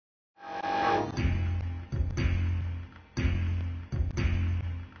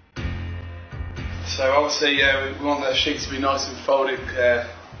So obviously we want the sheets to be nice and folded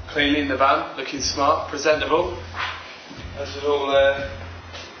cleanly in the van, looking smart, presentable, as with all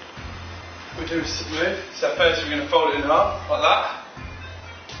we do with Citymove. So first we're going to fold it in half, like that,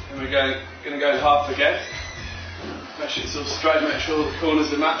 and we're going to go in half again. Make sure it's all straight, make sure all the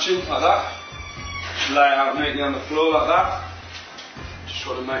corners are matching, like that. Lay it out neatly on the floor like that. Just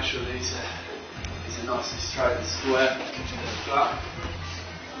try to make sure these are nice and straight and square and flat.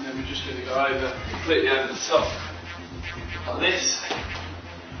 And then we're just going to go over, completely over the top, like this.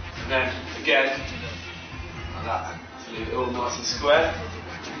 And then again, like that, to leave it all nice and square.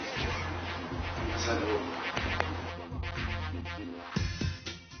 Presentable.